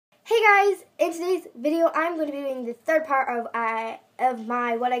Hey guys, in today's video I'm going to be doing the third part of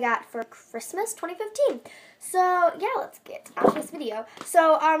my what I got for Christmas 2015. So yeah, let's get on this video.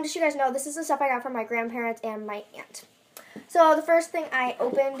 So just so you guys know, this is the stuff I got from my grandparents and my aunt. So the first thing I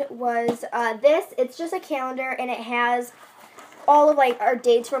opened was this. It's just a calendar and it has all of our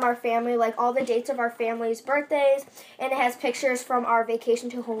dates from our family, all the dates of our family's birthdays, and it has pictures from our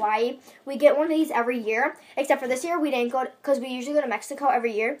vacation to Hawaii. We get one of these every year, except for this year we didn't go because we usually go to Mexico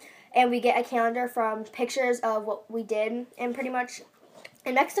every year, and we get a calendar from pictures of what we did in pretty much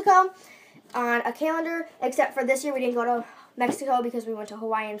in Mexico on a calendar, except for this year we didn't go to Mexico because we went to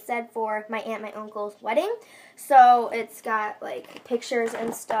Hawaii instead for my aunt and my uncle's wedding. So it's got pictures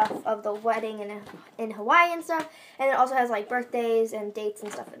and stuff of the wedding in Hawaii and stuff, and it also has birthdays and dates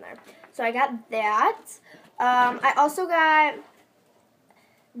and stuff in there. So I got that. I also got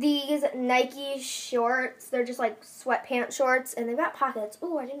these Nike shorts. They're just sweatpants shorts, and they've got pockets.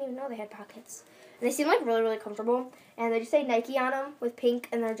 Ooh, I didn't even know they had pockets. And they seem really, really comfortable. And they just say Nike on them with pink,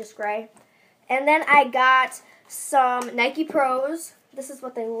 and they're just gray. And then I got some Nike Pros. This is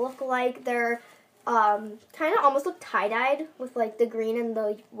what they look like. They're kind of almost look tie-dyed with the green and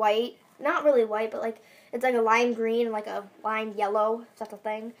the white. Not really white, but it's a lime green and a lime yellow, if that's a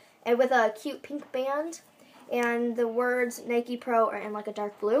thing. And with a cute pink band. And the words Nike Pro are in a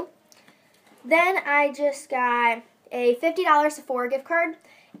dark blue. Then I just got a $50 Sephora gift card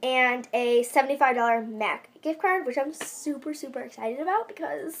and a $75 MAC gift card, which I'm super, super excited about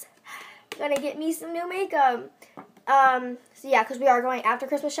because I'm going to get me some new makeup. So yeah, because we are going after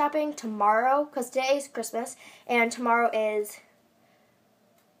Christmas shopping tomorrow, because today is Christmas, and tomorrow is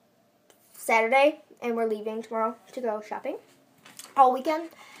Saturday, and we're leaving tomorrow to go shopping all weekend.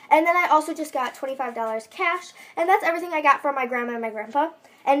 And then I also just got $25 cash, and that's everything I got from my grandma and my grandpa.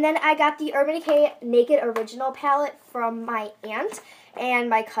 And then I got the Urban Decay Naked Original palette from my aunt and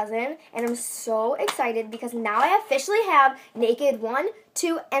my cousin, and I'm so excited because now I officially have Naked 1,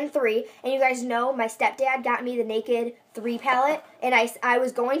 2, and 3, and you guys know my stepdad got me the Naked 3 palette, and I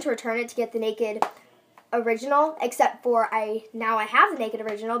was going to return it to get the Naked Original, except for now I have the Naked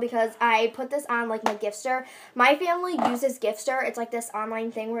Original because I put this on my Gifster. My family uses Gifster. It's this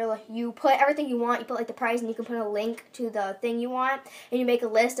online thing where you put everything you want, you put the price, and you can put a link to the thing you want, and you make a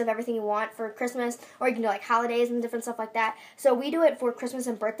list of everything you want for Christmas, or you can do holidays and different stuff like that. So we do it for Christmas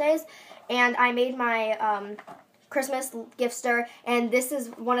and birthdays, and I made my Christmas Gifster, and this is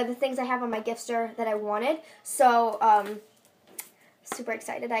one of the things I have on my Gifster that I wanted. So super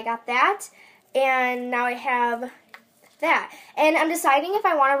excited I got that. And now I have that. And I'm deciding if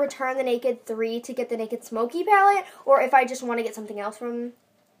I want to return the Naked 3 to get the Naked Smoky palette, or if I just want to get something else from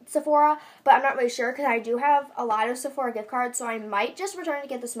Sephora. But I'm not really sure because I do have a lot of Sephora gift cards, so I might just return to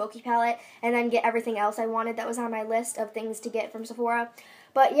get the Smoky palette and then get everything else I wanted that was on my list of things to get from Sephora.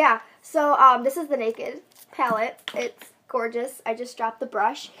 But yeah, so this is the Naked palette. It's gorgeous. I just dropped the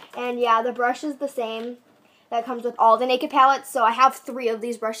brush. And yeah, the brush is the same that comes with all the Naked palettes, so I have 3 of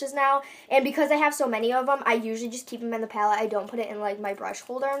these brushes now, and because I have so many of them, I usually just keep them in the palette. I don't put it in my brush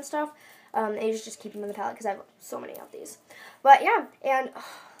holder and stuff. I usually just keep them in the palette because I have so many of these. But yeah, and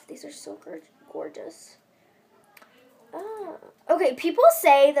these are so gorgeous. Okay, people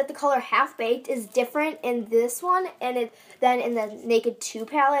say that the color Half Baked is different in this one than in the Naked 2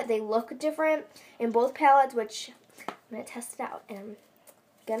 palette. They look different in both palettes, which I'm going to test it out, and I'm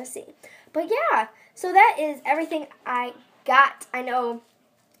going to see. But yeah, so that is everything I got. I know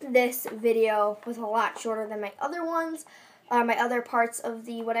this video was a lot shorter than my other ones, my other parts of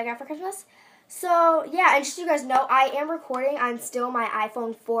the what I got for Christmas. So yeah, and just so you guys know, I am recording on still my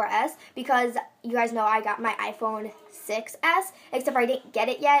iPhone 4S because you guys know I got my iPhone 6S, except for I didn't get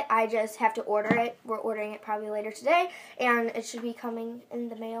it yet. I just have to order it. We're ordering it probably later today, and it should be coming in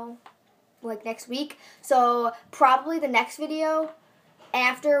the mail next week. So probably the next video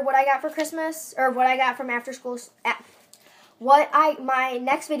after what I got for Christmas, or what I got from after school, my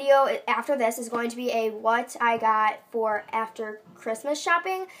next video after this is going to be a what I got for after Christmas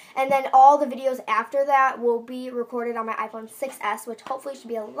shopping, and then all the videos after that will be recorded on my iPhone 6S, which hopefully should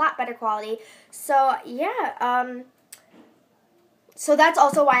be a lot better quality. So yeah, so that's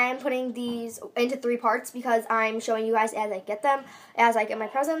also why I'm putting these into 3 parts, because I'm showing you guys as I get them, as I get my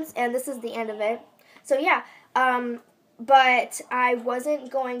presents, and this is the end of it. So yeah, but I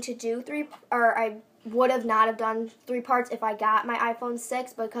wasn't going to do I would have not have done 3 parts if I got my iPhone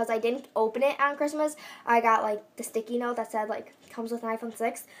 6, because I didn't open it on Christmas. I got the sticky note that said comes with an iPhone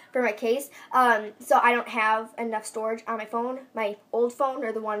 6 for my case. So I don't have enough storage on my phone, my old phone,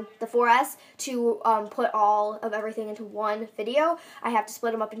 or the 4S, to put all of everything into one video. I have to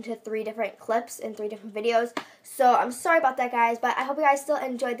split them up into 3 different clips and 3 different videos. So I'm sorry about that, guys, but I hope you guys still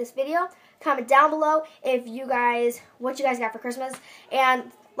enjoyed this video. Comment down below what you guys got for Christmas,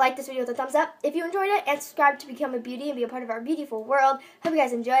 and like this video with a thumbs up if you enjoyed it, and subscribe to become a beauty and be a part of our beautiful world. Hope you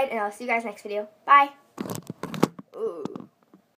guys enjoyed, and I'll see you guys next video. Bye!